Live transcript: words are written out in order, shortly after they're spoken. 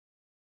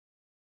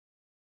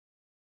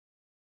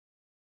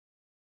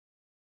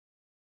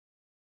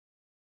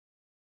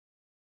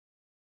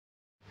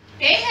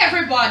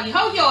everybody,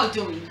 how y'all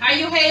doing? Are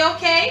you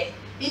okay?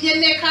 In your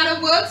neck of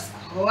the woods?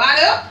 What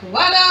up?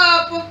 What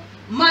up?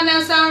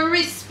 Manners and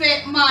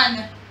respect,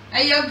 man.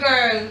 And your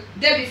girl,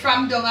 Debbie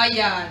from Dung,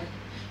 yaad.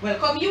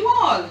 Welcome you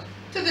all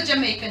to the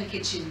Jamaican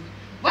kitchen.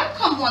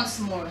 Welcome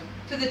once more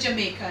to the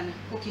Jamaican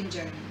cooking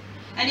journey.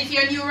 And if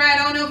you're new right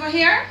on over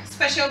here,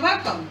 special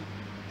welcome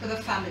to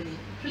the family.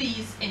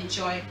 Please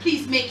enjoy.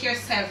 Please make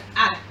yourself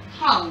at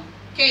home.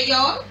 Okay,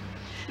 y'all?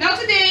 Now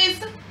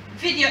today's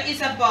video is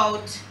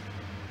about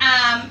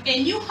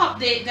a new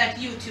update that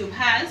YouTube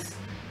has,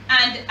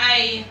 and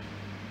I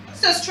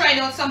just tried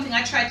out something.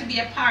 I tried to be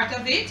a part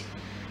of it,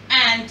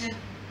 and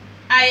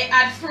I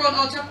had thrown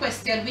out a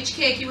question: which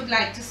cake you would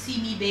like to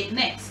see me bake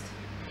next?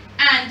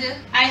 And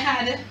I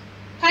had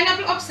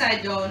pineapple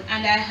upside down,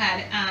 and I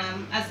had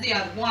as the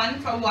other one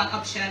for one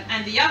option,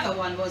 and the other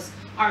one was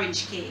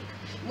orange cake.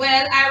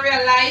 Well, I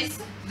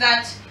realized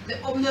that the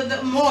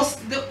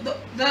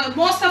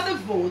most of the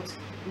vote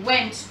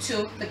went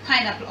to the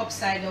pineapple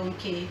upside down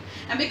cake,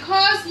 and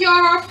because you're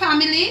our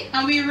family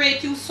and we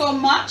rate you so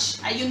much,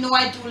 and you know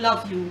I do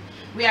love you,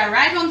 we are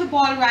right on the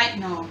ball right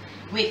now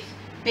with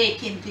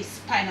baking this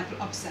pineapple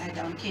upside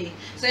down cake.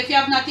 So if you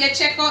have not yet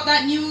checked out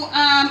that new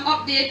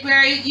update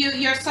where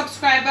your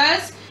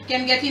subscribers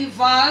can get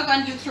involved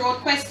and you throw out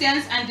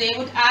questions and they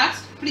would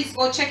ask, please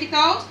go check it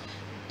out.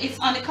 It's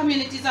on the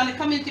community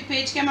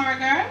page, camera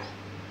girl.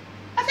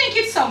 I think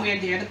it's somewhere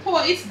there. The poll,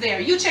 it's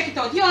there. You check it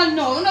out. You all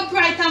know, not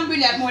bright and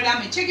brilliant more than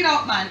me. Check it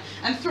out, man,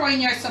 and throw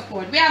in your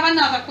support. We have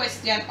another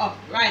question up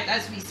right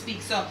as we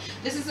speak. So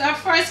this is our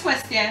first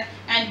question,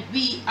 and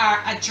we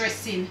are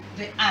addressing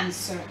the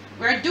answer.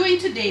 We're doing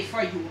today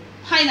for you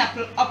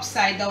pineapple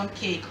upside down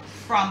cake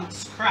from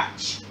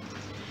scratch.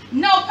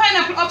 Now,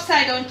 pineapple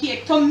upside down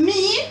cake, to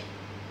me,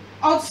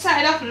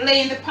 outside of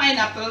laying the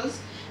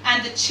pineapples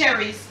and the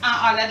cherries and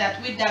all of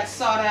that with that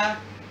sort of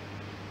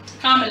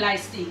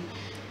caramelized thing,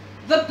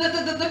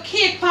 the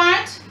cake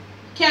part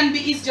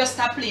is just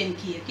a plain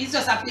cake. It's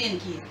just a plain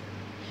cake.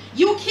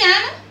 You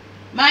can,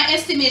 my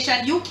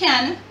estimation, you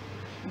can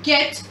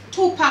get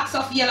 2 packs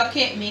of yellow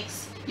cake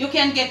mix. You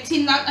can get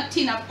a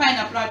tin of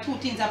pineapple or 2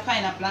 tins of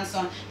pineapple and so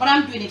on. But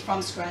I'm doing it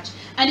from scratch.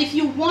 And if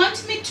you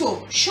want me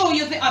to show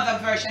you the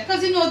other version,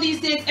 because you know these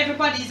days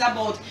everybody is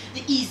about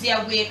the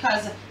easier way,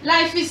 because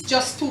life is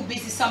just too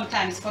busy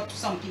sometimes for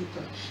some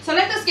people. So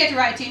let us get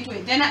right into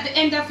it. Then at the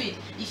end of it,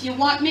 if you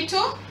want me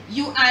to,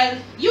 you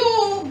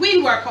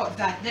will work out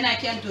that. Then I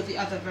can do the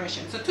other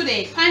version. So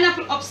today,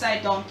 pineapple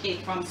upside down cake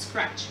from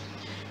scratch.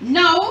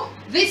 Now,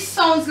 this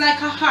sounds like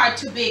a hard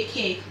to bake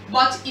cake,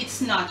 but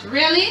it's not.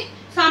 Really?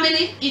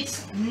 Family,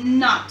 it's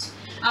not.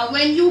 And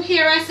when you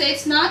hear I say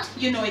it's not,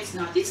 you know it's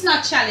not. It's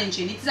not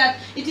challenging. It's that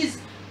it is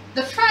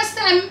the first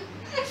time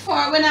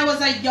when I was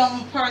a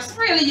young person,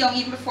 really young,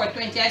 even before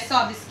 20, I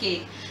saw this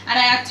cake and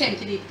I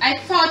attempted it. I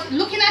thought,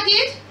 looking at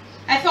it,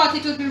 I thought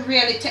it would be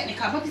really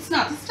technical, but it's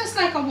not. It's just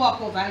like a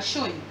walkover. I'll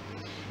show you.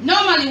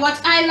 Normally, what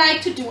I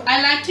like to do,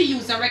 I like to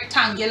use a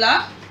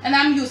rectangular, and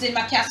I'm using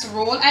my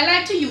casserole. I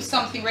like to use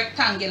something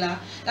rectangular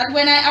that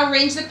when I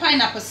arrange the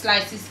pineapple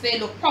slices, they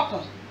look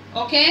proper.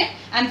 Okay,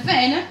 and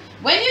then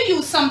when you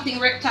use something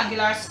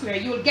rectangular or square,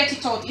 you will get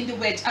it out in the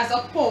wedge, as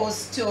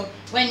opposed to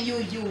when you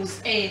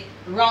use a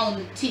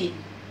round tin.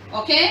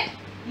 Okay,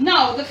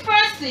 now the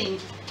first thing,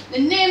 the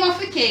name of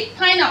the cake,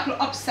 pineapple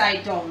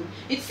upside down,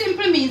 it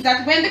simply means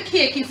that when the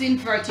cake is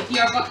inverted,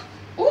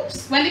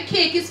 when the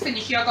cake is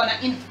finished, you're gonna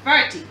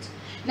invert it.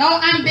 Now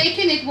I'm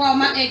baking it while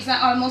my eggs,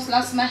 I almost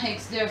lost my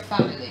eggs there,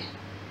 family.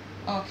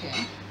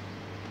 Okay,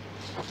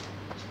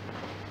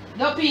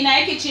 up in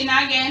the kitchen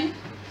again.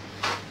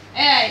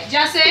 Hey,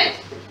 just it.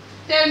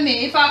 Tell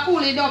me if I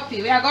cool it up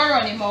here, we are going to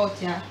run him out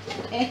here.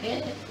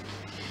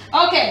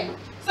 Okay,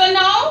 so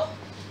now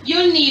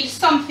you need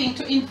something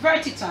to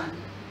invert it on.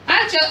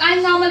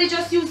 I normally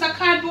just use a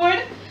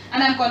cardboard,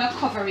 and I'm going to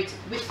cover it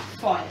with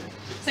foil.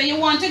 So you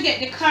want to get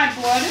the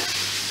cardboard,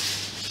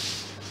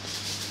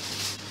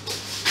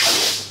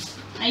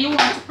 and you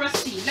want to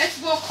proceed. Let's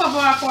go cover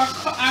up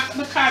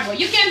the cardboard.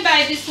 You can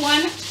buy this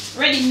one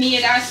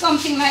ready-made or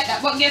something like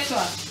that, but guess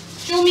what?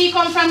 Show me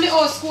come from the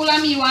old school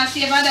and me want to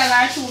save $1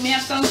 or 2. Me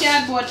have some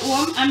cardboard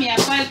home and me have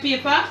file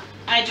paper.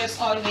 I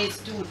just always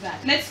do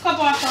that. Let's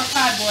cover up our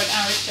cardboard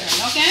and return,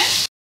 okay?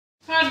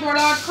 Cardboard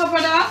all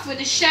covered up with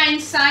the shine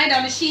side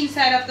or the sheen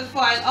side of the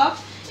foil up.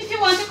 If you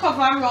want to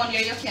cover around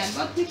here, you can,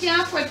 but you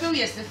can't afford to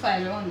waste the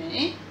foil around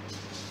here.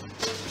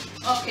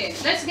 Okay,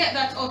 let's get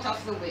that out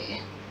of the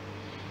way.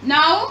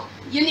 Now,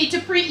 you need to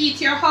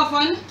preheat your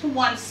oven to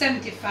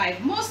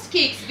 175. Most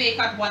cakes bake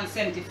at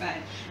 175.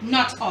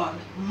 Not all,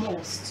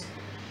 most.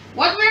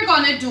 What we're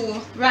gonna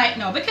do right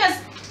now, because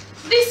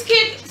this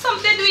cake,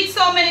 something do it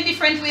so many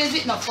different ways,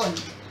 it's not fun.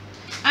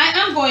 I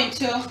am going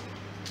to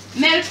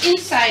melt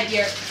inside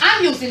here.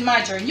 I'm using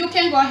margarine. You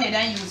can go ahead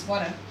and use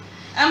butter.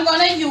 I'm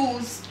gonna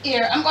use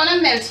here, I'm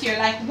gonna melt here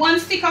like 1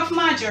 stick of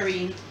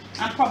margarine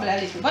and probably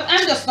a little, but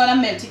I'm just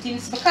gonna melt it in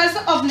because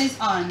the oven is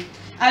on.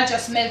 I'll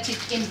just melt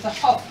it in the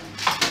oven.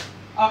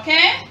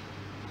 Okay?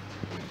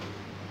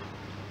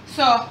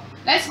 So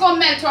let's go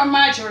melt our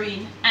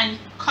margarine and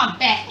come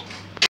back.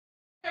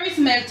 Butter is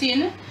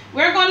melting.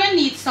 We're gonna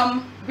need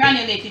some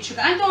granulated sugar.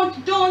 And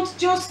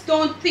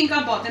don't think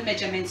about the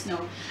measurements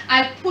now.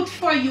 I'll put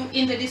for you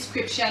in the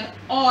description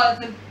all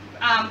the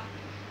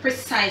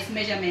precise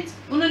measurements.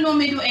 You don't know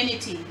me do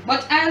anything,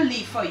 but I'll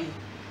leave for you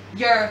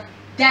your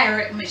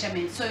direct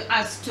measurements so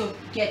as to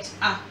get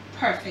a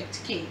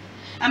perfect cake.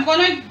 I'm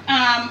gonna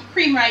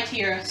cream right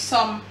here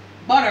some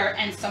butter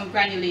and some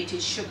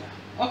granulated sugar.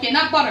 Okay,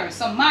 not butter,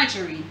 some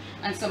margarine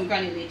and some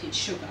granulated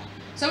sugar.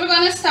 So we're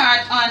gonna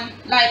start on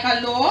like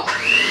a low.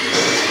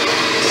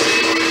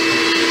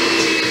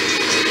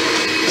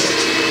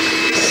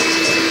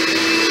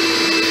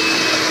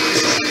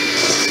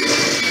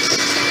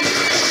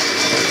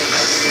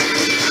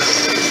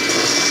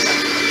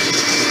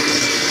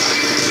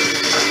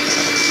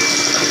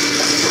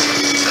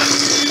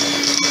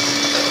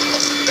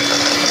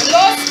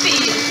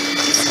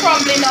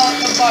 Crumbling out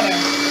the butter.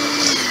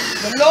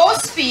 The low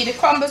speed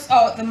crumbles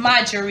out the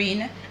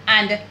margarine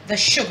and the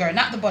sugar,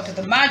 not the butter,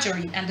 the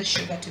margarine and the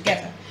sugar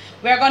together.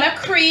 We're gonna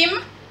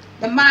cream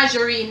the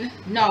margarine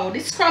now.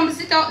 This crumbles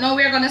it out. Now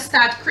we're gonna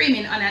start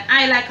creaming on an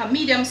I like a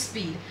medium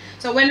speed.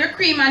 So when we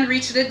cream and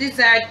reach the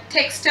desired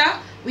texture,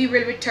 we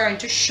will return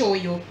to show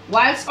you.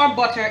 Whilst our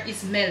butter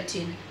is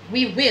melting,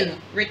 we will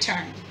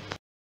return.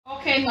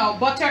 Okay, now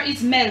butter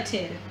is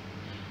melted.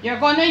 You're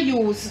gonna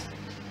use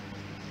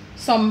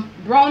some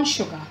brown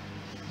sugar.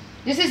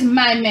 This is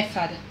my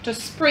method to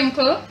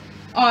sprinkle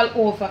all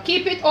over.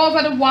 Keep it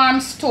over the warm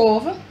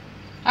stove.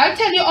 I'll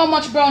tell you how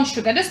much brown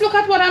sugar. Just look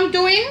at what I'm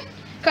doing,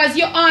 because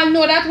you all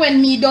know that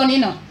when me done, you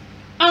know,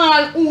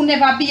 all who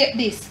never bake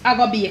this, I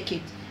go bake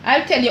it.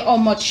 I'll tell you how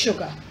much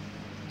sugar.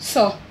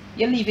 So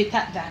you leave it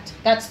at that.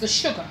 That's the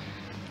sugar.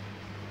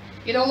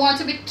 You don't want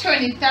to be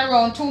turning it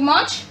around too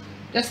much.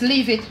 Just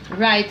leave it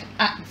right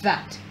at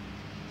that.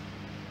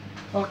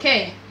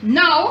 Okay,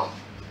 now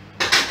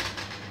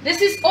this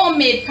is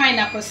homemade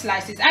pineapple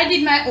slices. I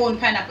did my own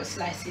pineapple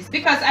slices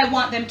because I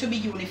want them to be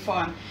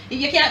uniform. If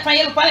you can't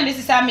find them, this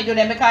is how I do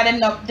them, because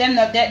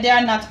they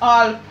are not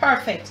all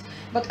perfect.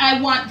 But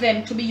I want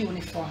them to be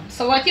uniform.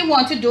 So what you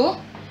want to do,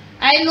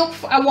 I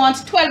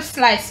want 12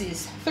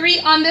 slices, 3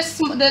 on this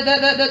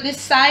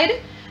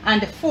side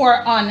and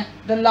 4 on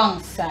the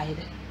long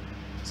side.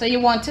 So you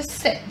want to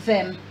set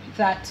them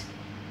that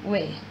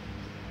way.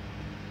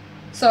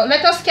 So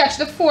let us catch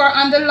the 4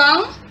 on the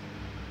long.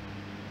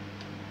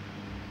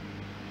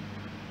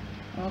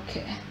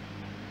 Okay,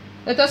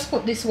 let us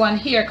put this one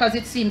here because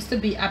it seems to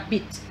be a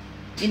bit,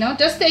 you know,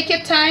 just take your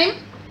time,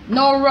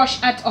 no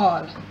rush at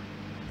all.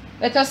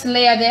 Let us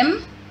layer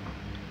them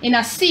in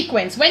a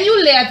sequence. When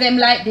you layer them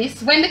like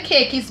this, when the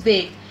cake is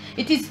baked,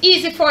 it is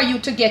easy for you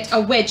to get a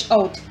wedge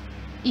out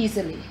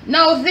easily.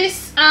 Now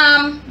this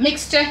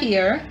mixture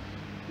here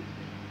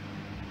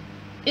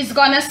is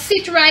gonna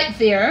sit right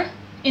there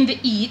in the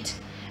heat,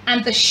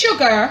 and the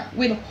sugar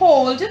will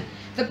hold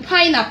the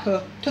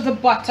pineapple to the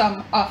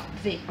bottom of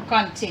the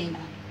container.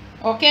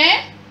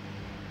 Okay,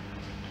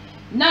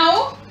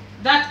 now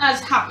that has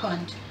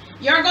happened,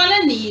 you're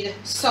gonna need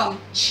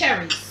some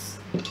cherries.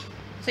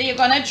 So you're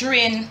gonna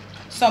drain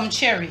some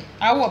cherry.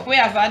 I hope we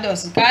have a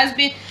dozen, because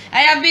I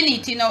have been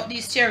eating out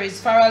these cherries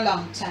for a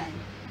long time.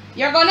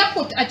 You're gonna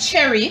put a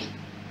cherry,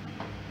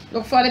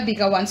 look for the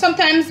bigger one.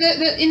 Sometimes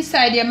the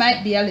inside there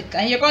might be a little,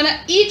 and you're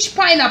gonna, each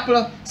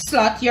pineapple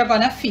slot, you're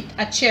gonna fit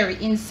a cherry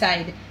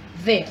inside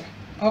there.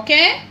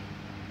 Okay,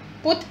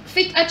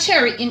 fit a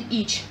cherry in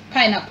each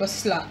pineapple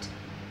slot.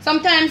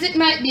 Sometimes it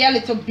might be a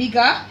little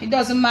bigger, it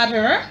doesn't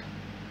matter.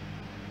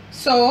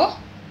 So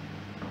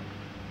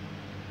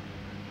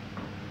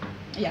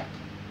yeah,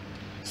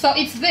 so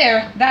it's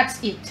there,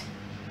 that's it.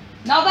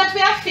 Now that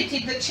we have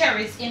fitted the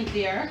cherries in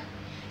there,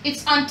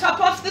 it's on top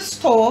of the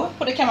stove.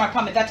 Put the camera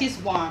on it, that is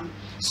warm.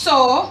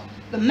 So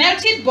the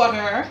melted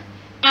butter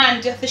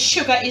and the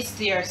sugar is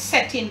there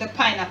setting the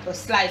pineapple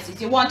slices.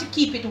 You want to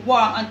keep it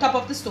warm on top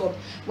of the stove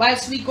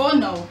whilst we go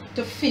now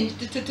to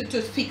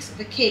fix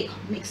the cake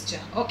mixture.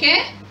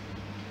 Okay,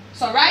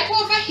 so right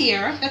over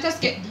here, let us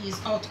get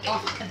these out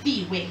of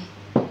the way.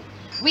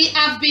 We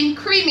have been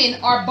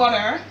creaming our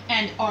butter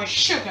and our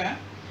sugar,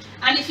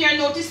 and if you're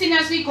noticing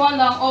as we go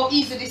along how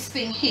easy this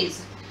thing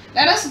is,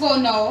 let us go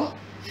now,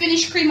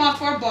 finish cream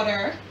off our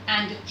butter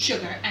and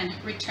sugar and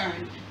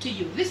return to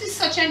you. This is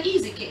such an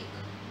easy cake.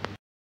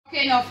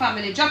 Okay, now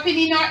family, dropping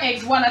in our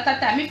eggs one at a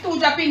time. If 2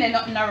 drop in there,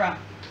 nothing wrong.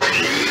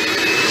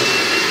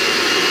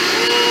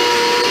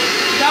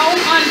 Down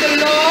on the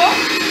low,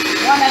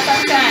 one at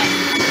a time.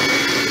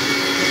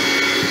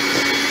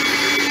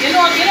 You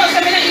know,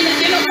 family, let me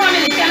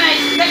tell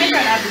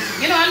you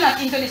this. You know, I'm not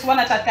into this one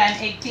at a time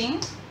egg thing.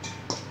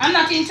 I'm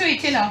not into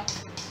it, you know.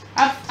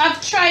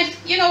 I've tried,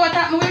 you know what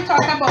happened, we'll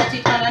talk about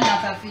it on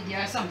another video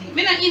or something. I'm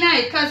not in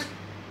it because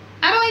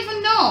I don't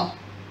even know.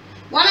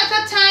 One at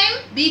a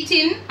time,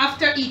 beating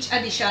after each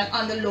addition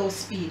on the low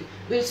speed.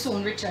 We'll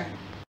soon return.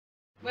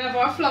 We have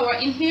our flour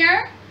in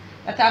here.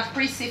 that I've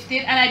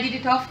pre-sifted, and I did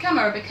it off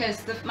camera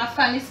because my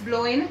fan is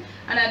blowing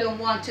and I don't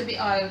want to be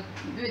all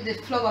with the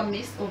flour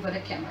mist over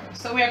the camera.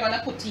 So we're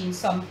gonna put in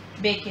some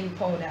baking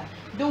powder.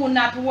 Do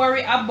not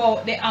worry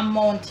about the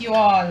amount, you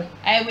all.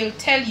 I will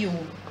tell you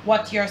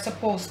what you're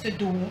supposed to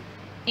do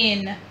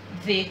in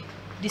the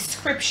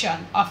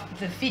description of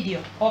the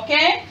video,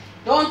 okay?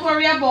 Don't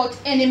worry about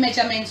any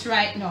measurements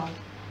right now.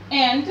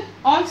 And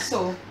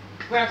also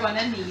we're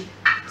gonna need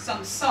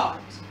some salt.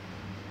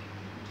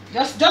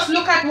 Just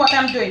look at what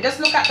I'm doing. Just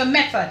look at the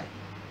method.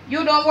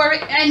 You don't worry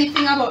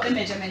anything about the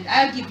measurement.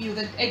 I'll give you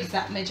the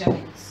exact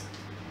measurements.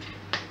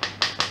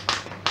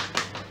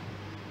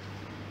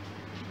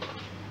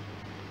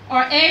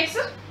 Our eggs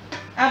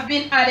have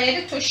been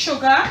added to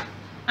sugar,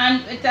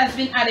 and it has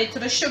been added to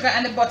the sugar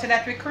and the butter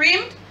that we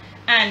creamed,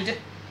 and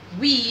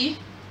we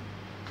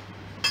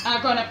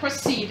are going to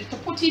proceed to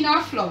put in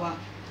our flour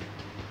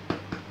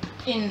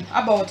in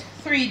about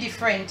 3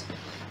 different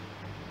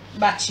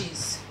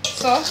batches.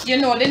 So you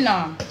know the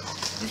norm.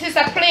 This is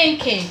a plain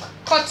cake,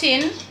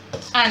 cutting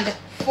and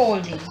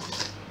folding.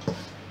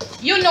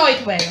 You know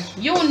it well.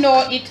 You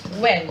know it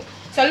well.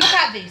 So look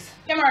at this.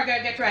 Camera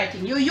girl, get right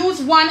in. You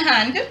use one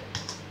hand.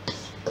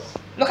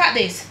 Look at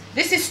this.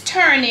 This is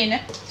turning.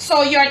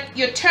 So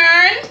you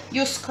turn,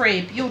 you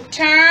scrape. You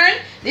turn,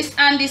 this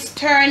hand is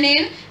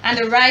turning and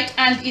the right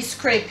hand is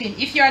scraping.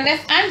 If you're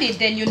left-handed,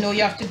 then you know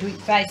you have to do it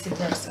vice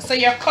versa. So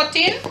you're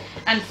cutting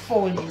and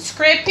folding,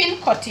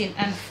 scraping, cutting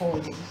and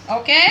folding.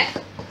 Okay?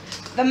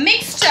 The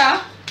mixture,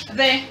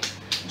 the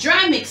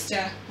dry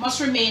mixture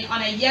must remain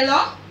on a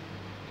yellow,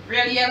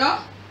 real yellow,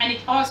 and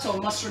it also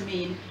must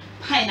remain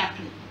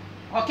pineapple.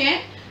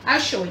 Okay? I'll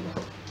show you.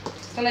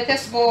 So let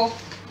us go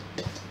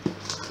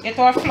get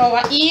our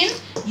flour in.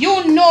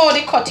 You know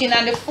the cutting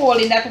and the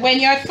folding, that when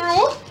you're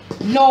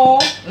through, no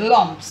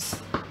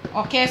lumps.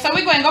 Okay, so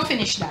we're going to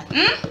finish that.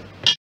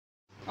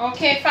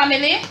 Okay,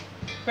 family,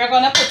 we're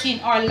going to put in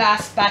our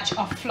last batch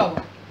of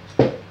flour.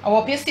 I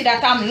hope you see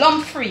that I'm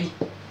lump free.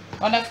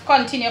 I'm going to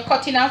continue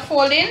cutting and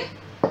folding.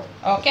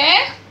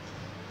 Okay.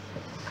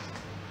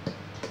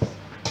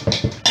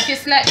 If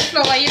it's like the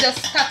flour, you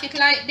just cut it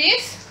like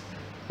this.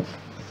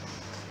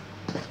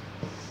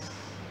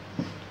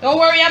 Don't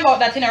worry about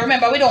that, you know.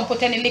 Remember, we don't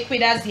put any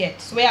liquid as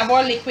yet. So we have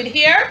our liquid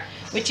here,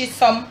 which is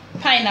some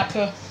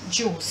pineapple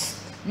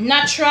juice.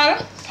 Natural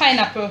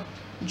pineapple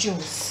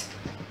juice.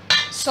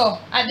 So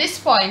at this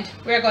point,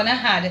 we're going to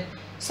add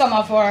some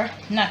of our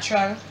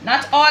natural,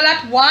 not all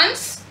at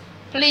once.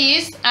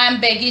 Please,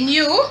 I'm begging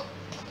you.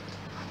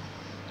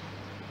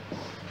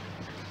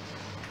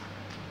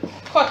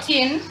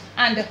 Cutting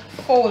and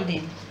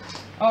folding.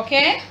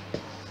 Okay.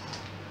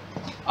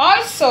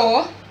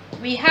 Also,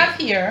 we have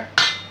here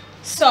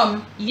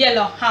some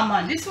yellow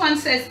almond. This one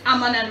says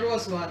almond and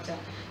rose water,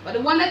 but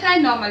the one that I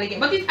normally get,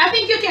 but I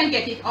think you can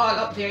get it all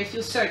up there if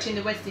you search in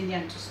the West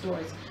Indian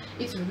stores.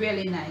 It's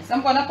really nice.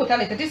 I'm gonna put a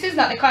little. This is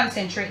not the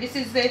concentrate. This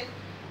is the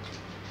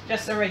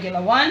just the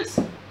regular ones.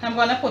 I'm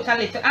gonna put a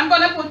little. I'm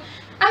not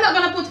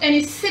gonna put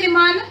any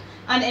cinnamon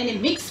and any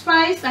mixed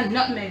spice and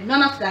nutmeg.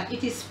 None of that.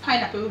 It is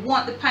pineapple. We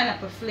want the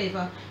pineapple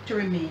flavor to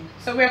remain.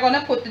 So we're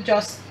gonna put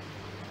just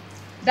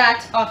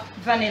that of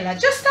vanilla.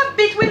 Just a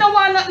bit. We don't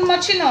want nothing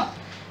much, you know.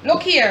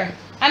 Look here,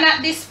 and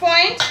at this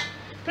point,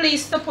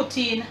 please to put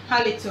in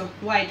a little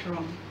white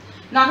rum.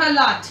 Not a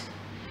lot.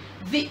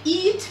 The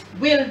heat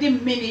will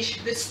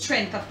diminish the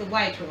strength of the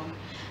white rum.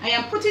 I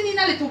am putting in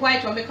a little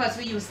white rum because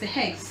we use the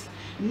eggs.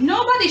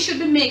 Nobody should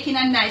be making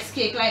a nice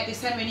cake like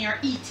this, and when you're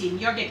eating,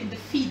 you're getting the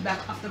feedback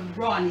of the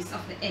rawness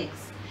of the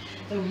eggs.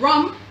 The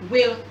rum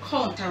will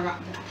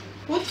counteract that.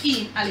 Put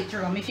in a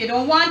little rum. If you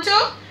don't want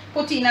to,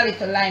 put in a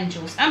little lime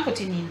juice. I'm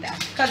putting in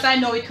that because I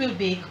know it will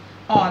bake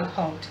all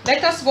out.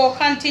 Let us go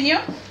continue,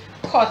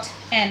 cut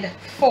and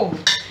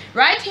fold.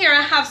 Right here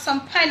I have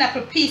some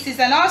pineapple pieces,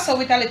 and also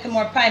with a little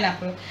more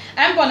pineapple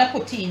I'm gonna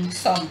put in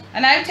some,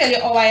 and I'll tell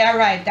you how I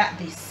arrived at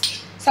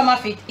this, some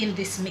of it in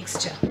this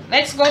mixture.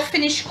 Let's go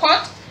finish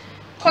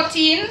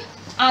cutting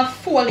and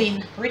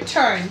folding,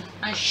 return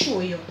and show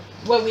you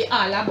what we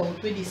all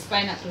about with this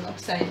pineapple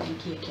upside down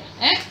cake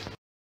here.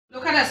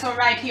 Look at us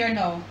right here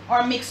now.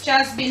 Our mixture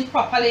has been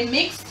properly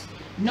mixed,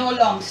 no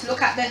lumps.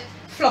 Look at the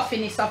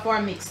fluffiness of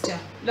our mixture.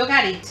 Look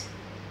at it.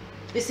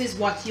 This is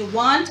what you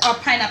want. Our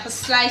pineapple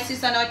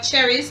slices and our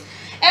cherries.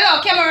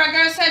 Hello, camera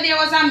girl said there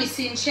was a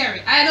missing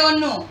cherry. I don't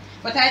know,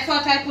 but I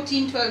thought I put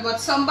in 12, but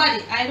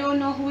somebody, I don't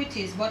know who it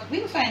is, but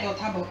we'll find out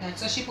about that.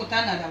 So she put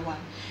another one.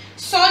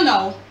 So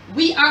now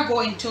we are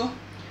going to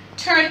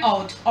turn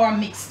out our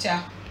mixture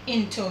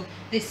into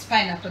this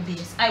pineapple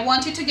base. I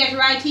want you to get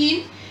right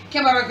in,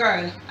 camera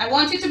girl. I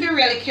want you to be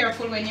really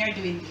careful when you're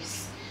doing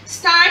this.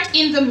 Start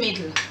in the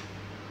middle,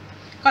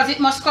 because it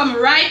must come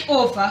right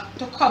over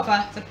to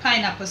cover the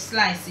pineapple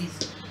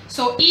slices.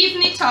 So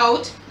even it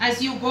out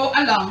as you go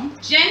along,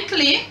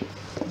 gently.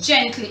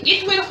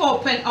 It will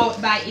open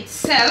out by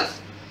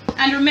itself.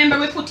 And remember,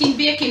 we put in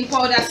baking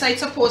powder, so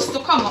it's supposed to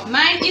come up.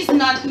 Mine is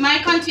not, my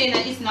container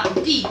is not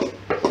deep.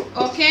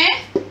 Okay?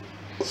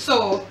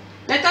 So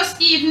let us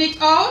even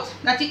it out,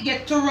 that it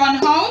get to run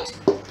out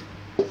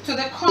to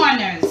the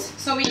corners.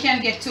 so we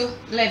can get to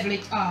level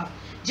it off.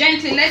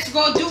 Gently, let's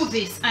go do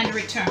this and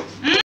return.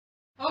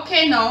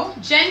 Okay, now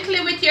gently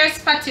with your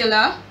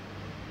spatula,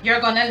 you're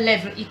gonna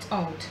level it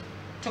out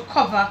to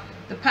cover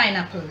the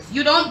pineapples.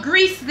 You don't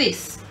grease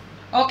this,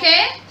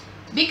 okay?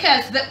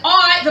 Because the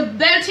oil, the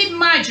melted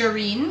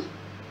margarine,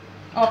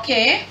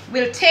 okay,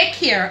 will take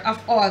care of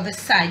all the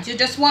sides. You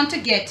just want to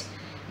get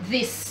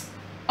this,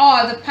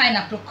 all the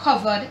pineapple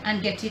covered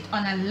and get it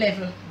on a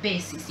level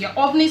basis. Your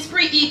oven is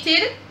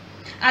preheated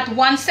at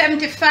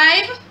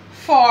 175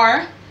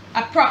 for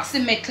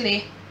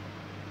approximately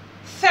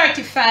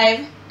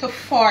 35 to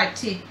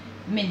 40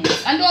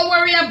 minutes. And don't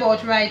worry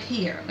about right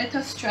here. Let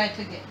us try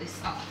to get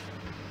this off.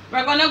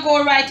 We're gonna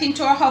go right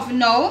into our oven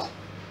now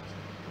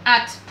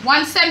at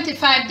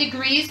 175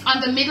 degrees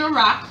on the middle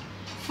rack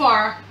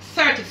for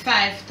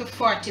 35 to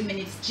 40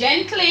 minutes.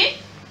 Gently,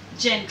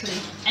 gently,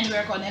 and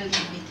we're gonna leave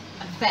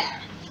it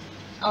there.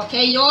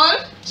 Okay, y'all,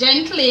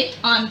 gently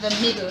on the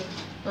middle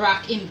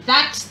rack in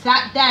that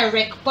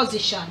direct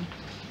position.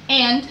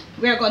 And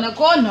we're gonna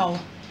go now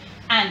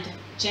and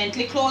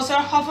gently close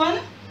our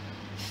oven.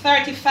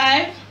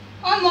 35,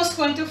 almost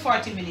going to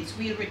 40 minutes.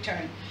 We'll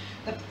return.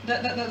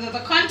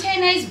 The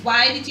container is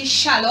wide, it is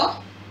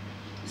shallow.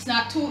 It's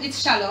not too,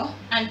 it's shallow,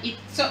 and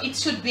so it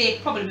should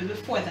bake probably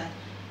before that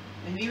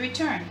when we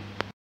return.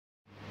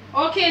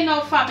 Okay,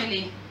 now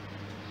family,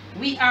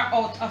 we are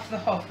out of the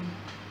oven.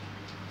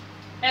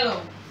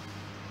 Hello.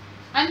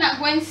 I'm not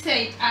going to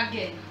say it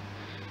again.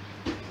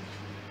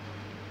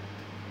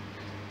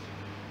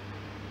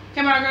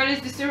 Camera girl,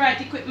 is this the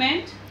right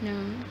equipment? No.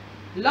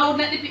 Loud,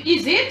 let it be.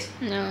 Is it?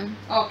 No.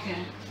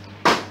 Okay.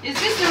 Is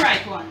this the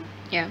right one?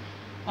 Yeah.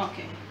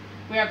 Okay.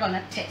 We are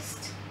gonna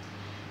test.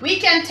 We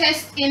can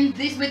test in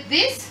this with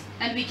this,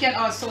 and we can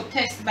also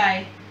test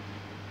by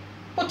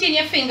putting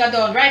your finger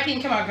down right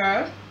in, camera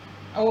girl.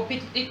 I hope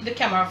the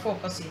camera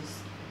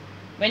focuses.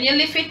 When you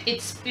lift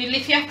it, you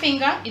lift your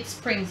finger, it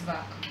springs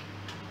back.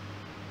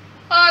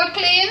 All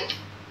clean.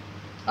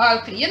 All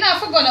clean. You're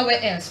not for going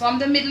nowhere else. From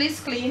the middle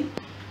is clean.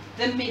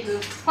 The middle.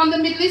 From the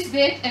middle is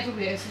baked.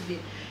 Everywhere else is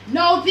baked.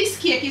 Now this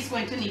cake is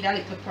going to need a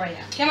little prayer.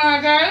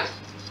 Camera girl,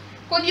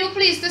 could you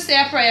please to say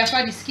a prayer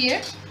for this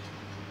cake?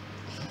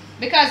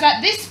 Because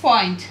at this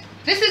point,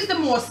 this is the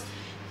most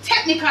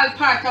technical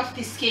part of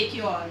this cake,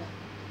 you all.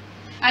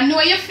 I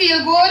know you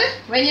feel good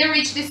when you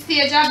reach this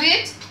stage of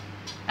it.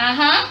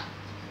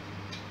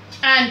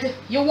 And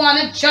you want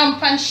to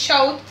jump and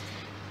shout,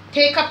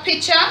 take a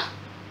picture,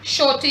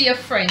 show to your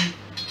friend,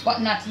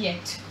 but not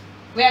yet.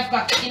 We have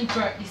got to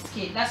invert this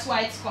cake. That's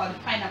why it's called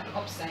pineapple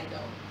upside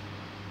down.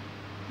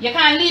 You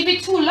can't leave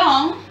it too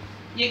long.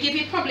 You give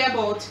it probably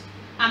about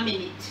a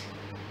minute.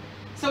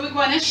 So we're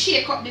going to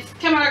shake up this.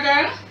 Camera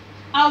girl,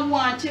 I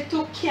want you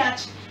to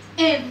catch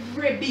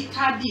every bit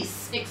of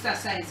this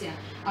exercise here.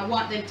 I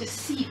want them to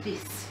see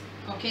this.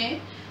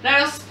 Okay?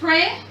 Let us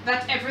pray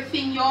that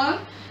everything, y'all.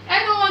 I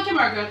don't want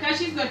camera girl because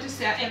she's going to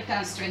say health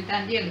and strength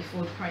and daily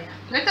food prayer.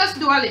 Let us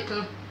do a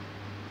little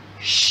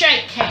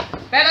shake.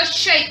 Let us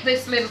shake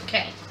this little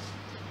cake.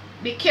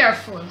 Be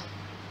careful.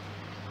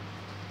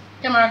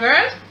 Camera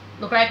girl,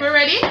 look like we're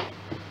ready.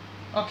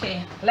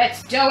 Okay,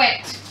 let's do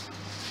it.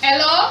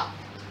 Hello?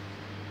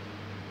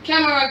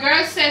 Camera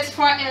girl says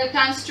for health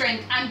and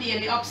strength and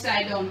daily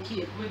upside down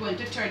cake. We're going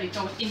to turn it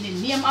out in the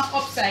name of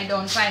upside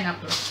down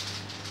pineapple.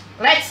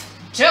 Let's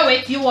do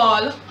it, you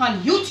all,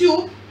 on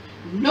YouTube.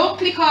 No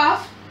click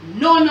off,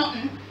 no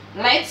nothing.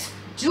 Let's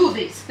do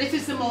this. This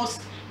is the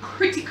most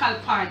critical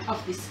part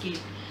of this cake.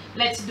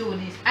 Let's do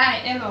this.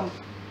 Hello.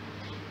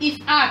 If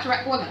art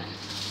right, hold on.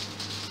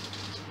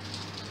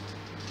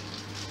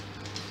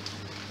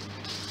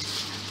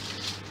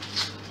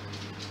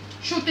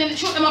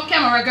 Shoot them up,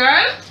 camera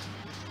girl.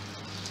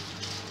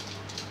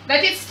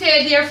 Let it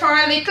stay there for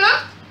a little.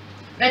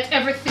 Let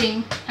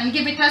everything, and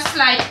give it a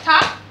slight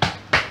tap.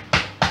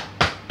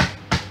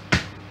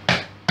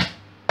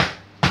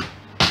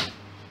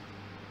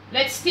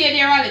 Let's stay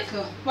there a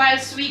little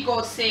whilst we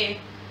go say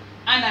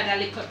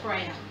another little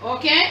prayer.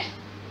 Okay?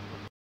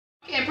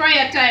 Okay,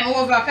 prayer time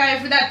over.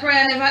 Because if that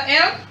prayer never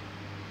help,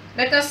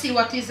 let us see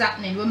what is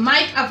happening. We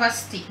might have a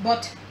stick,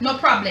 but no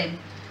problem.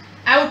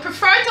 I would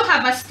prefer to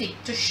have a stick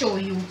to show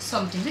you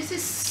something. This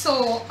is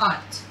so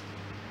hot.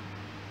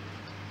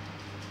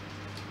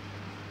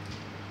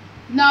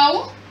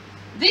 Now,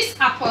 this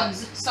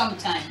happens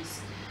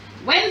sometimes.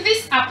 When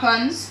this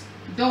happens,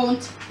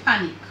 don't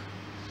panic.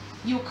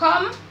 You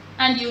come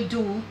and you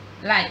do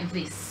like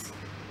this.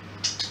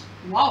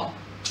 Wow.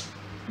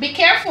 Be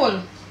careful.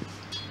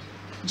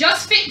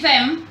 Just fit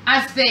them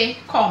as they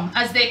come.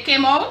 As they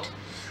came out.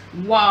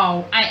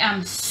 Wow, I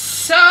am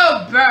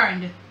so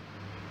burned.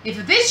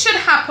 If this should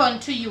happen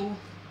to you,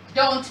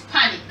 don't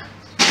panic.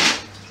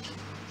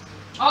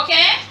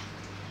 Okay?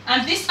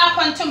 And this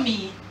happened to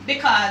me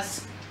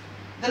because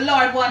the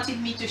Lord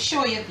wanted me to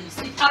show you this.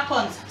 It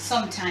happens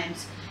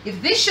sometimes.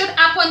 If this should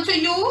happen to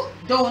you,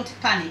 don't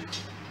panic.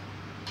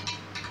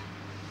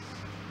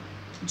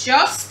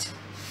 Just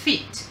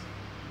fit.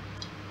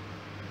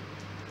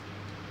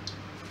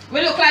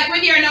 We look like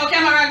we're here now,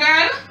 camera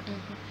girl.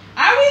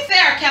 All Are we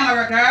there,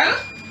 camera girl?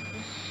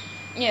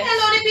 Yes.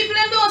 Hello, the people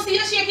that don't see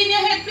you shaking your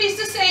head. Please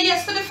to say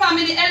yes to the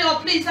family. Hello,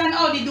 please, and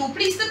how they do.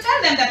 Please to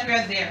tell them that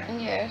we're there.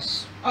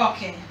 Yes.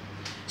 Okay.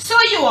 So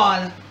you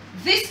all,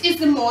 this is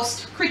the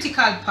most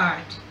critical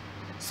part.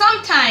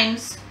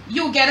 Sometimes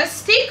you get a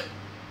stick,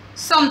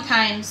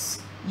 sometimes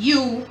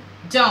you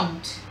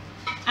don't.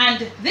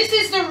 And this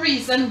is the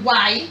reason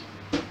why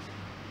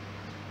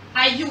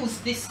I use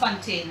this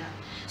container.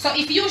 So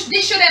if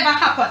this should ever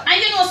happen,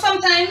 and you know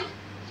sometimes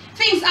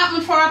things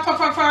happen for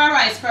a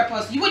rice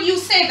purpose. Would you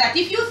say that?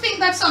 If you think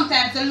that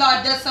sometimes the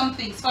Lord does some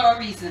things for a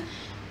reason,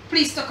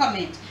 please to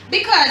comment.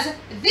 Because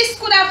this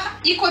could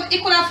have, it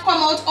could have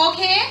come out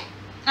okay,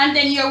 and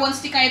then you're one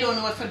stick and you don't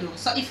know what to do.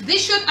 So if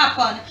this should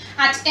happen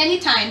at any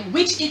time,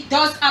 which it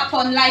does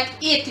happen like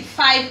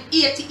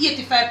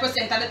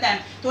 85% of the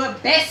time to a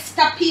best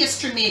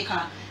pastry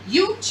maker,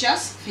 you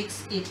just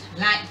fix it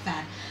like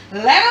that.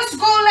 Let us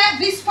go let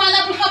this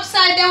pineapple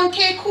upside down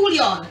cake cool,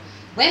 y'all.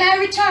 When I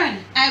return,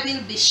 I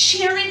will be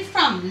sharing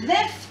from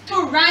left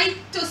to right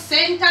to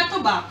center to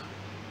back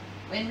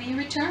when we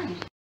return.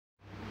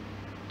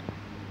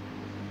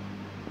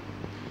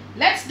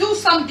 Let's do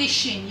some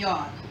dishing,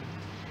 y'all.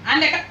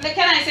 And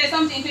can I say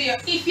something to you?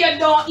 If you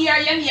don't hear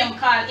your name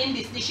called in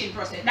this dishing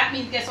process, that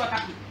means guess what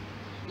happened?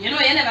 You know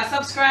you never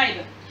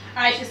subscribe.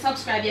 Or if you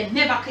subscribe, you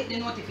never click the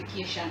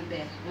notification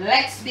bell.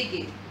 Let's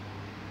begin.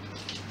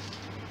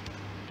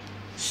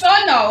 So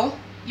now,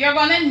 you're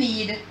gonna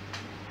need,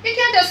 you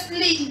can just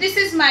leave, this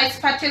is my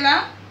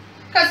spatula,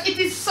 because it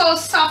is so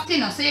soft, you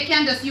know, so you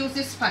can just use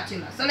this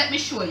spatula. So let me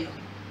show you.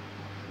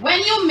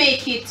 When you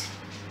make it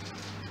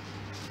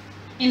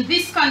in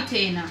this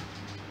container,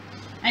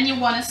 and you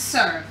want to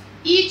serve,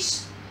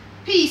 each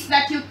piece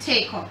that you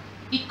take up,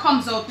 it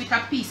comes out with a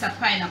piece of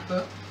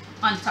pineapple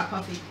on top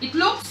of it. It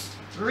looks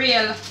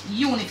real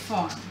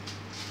uniform.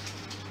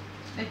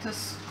 Let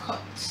us cut.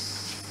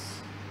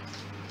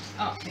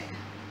 Okay.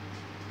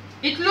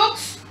 It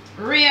looks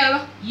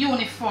real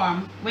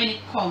uniform when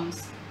it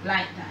comes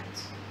like that.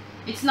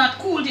 It's not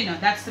cooled, you know,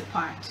 that's the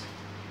part.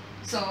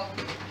 So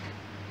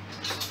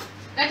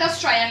let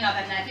us try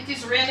another knife. It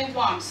is really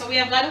warm, so we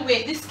have got to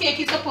wait. This cake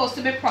is supposed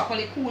to be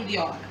properly cooled,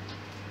 y'all.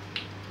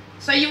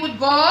 So you would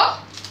go,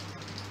 oh,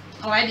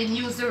 I didn't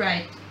use the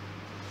right.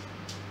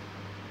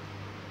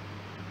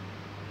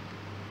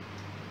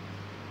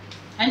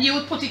 And you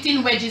would put it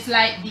in wedges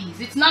like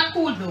these. It's not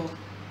cool though.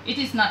 It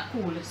is not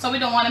cool, so we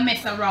don't want to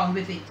mess around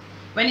with it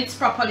when it's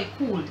properly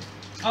cooled.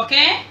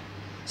 Okay?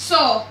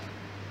 So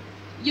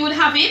you would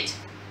have it,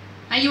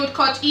 and you would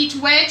cut each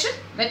wedge,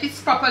 let it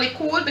properly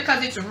cool,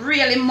 because it's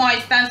really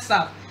moist and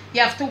soft.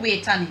 You have to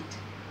wait on it.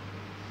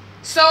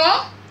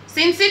 So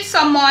since it's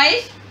so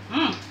moist,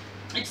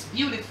 it's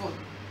beautiful.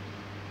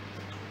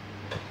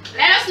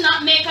 Let us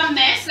not make a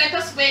mess. Let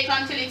us wait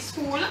until it's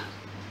cool.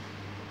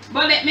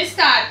 But let me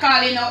start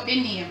calling out the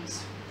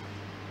names.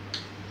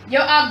 You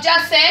have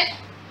Jacet,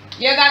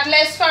 you got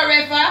Les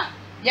Forever,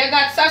 you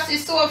got Sassy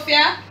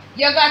Sophia,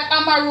 you got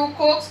Amaru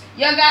Cooks,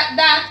 you got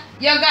that,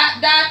 you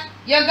got that,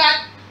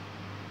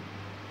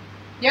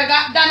 you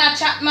got Donna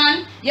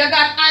Chapman, you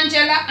got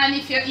Angela, and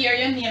if you hear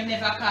your name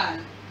never call,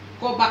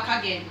 go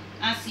back again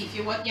and see if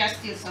you're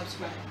still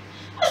subscribed.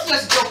 I was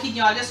just joking,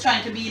 y'all, just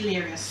trying to be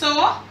hilarious.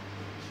 So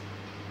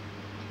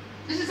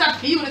this is a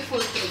beautiful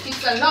cake.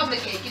 It's a lovely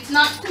cake. It's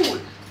not cool.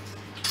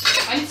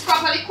 When it's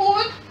properly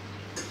cooled,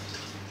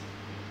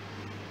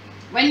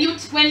 when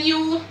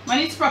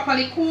it's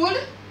properly cooled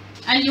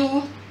and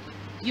you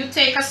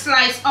take a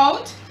slice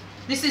out,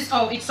 this is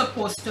how it's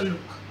supposed to look.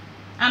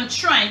 I'm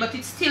trying, but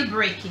it's still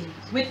breaking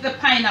with the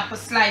pineapple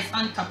slice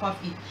on top of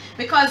it,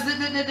 because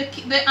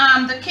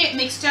the cake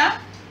mixture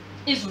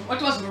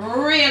was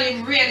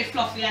really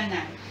fluffy and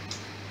nice.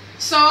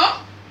 So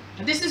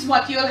this is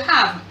what you'll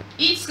have.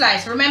 Each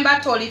slice, remember I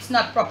told you it's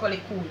not properly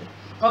cooled.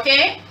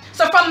 Okay?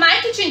 So from my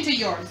kitchen to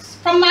yours,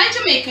 from my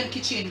Jamaican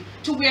kitchen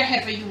to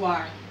wherever you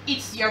are,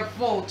 it's your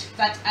vote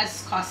that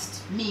has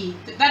cost me,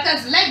 that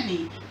has led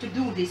me to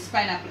do this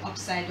pineapple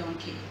upside down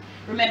cake.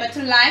 Remember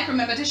to like,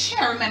 remember to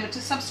share, remember to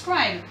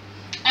subscribe.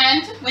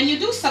 And when you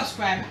do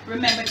subscribe,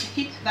 remember to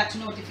hit that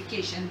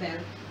notification bell.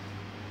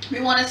 We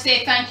want to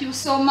say thank you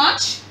so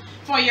much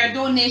for your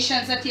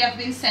donations that you have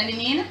been sending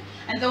in.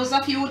 And those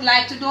of you who would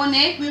like to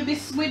donate, we'll be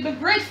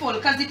grateful,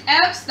 because it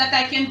helps that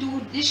I can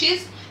do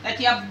dishes that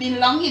you have been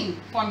longing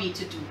for me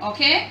to do.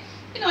 Okay?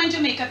 You know, in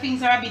Jamaica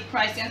things are a bit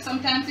pricey, and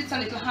sometimes it's a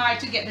little hard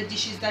to get the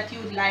dishes that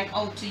you would like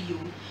out to you.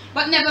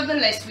 But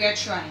nevertheless, we are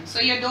trying. So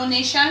your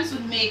donations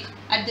would make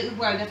a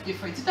world of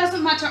difference. It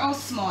doesn't matter how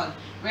small.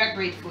 We are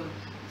grateful.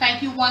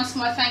 Thank you once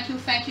more. Thank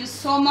you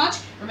so much.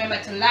 Remember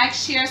to like,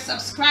 share,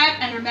 subscribe,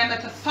 and remember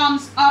to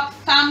thumbs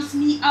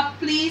me up,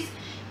 please.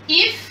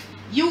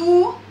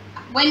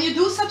 When you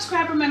do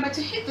subscribe, remember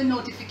to hit the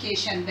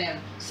notification bell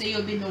so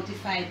you'll be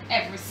notified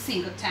every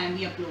single time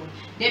we upload.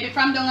 Baby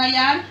from Dung,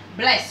 yaad,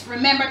 bless.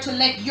 Remember to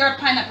let your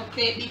pineapple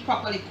cake be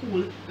properly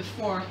cool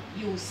before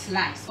you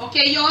slice.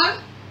 Okay, y'all?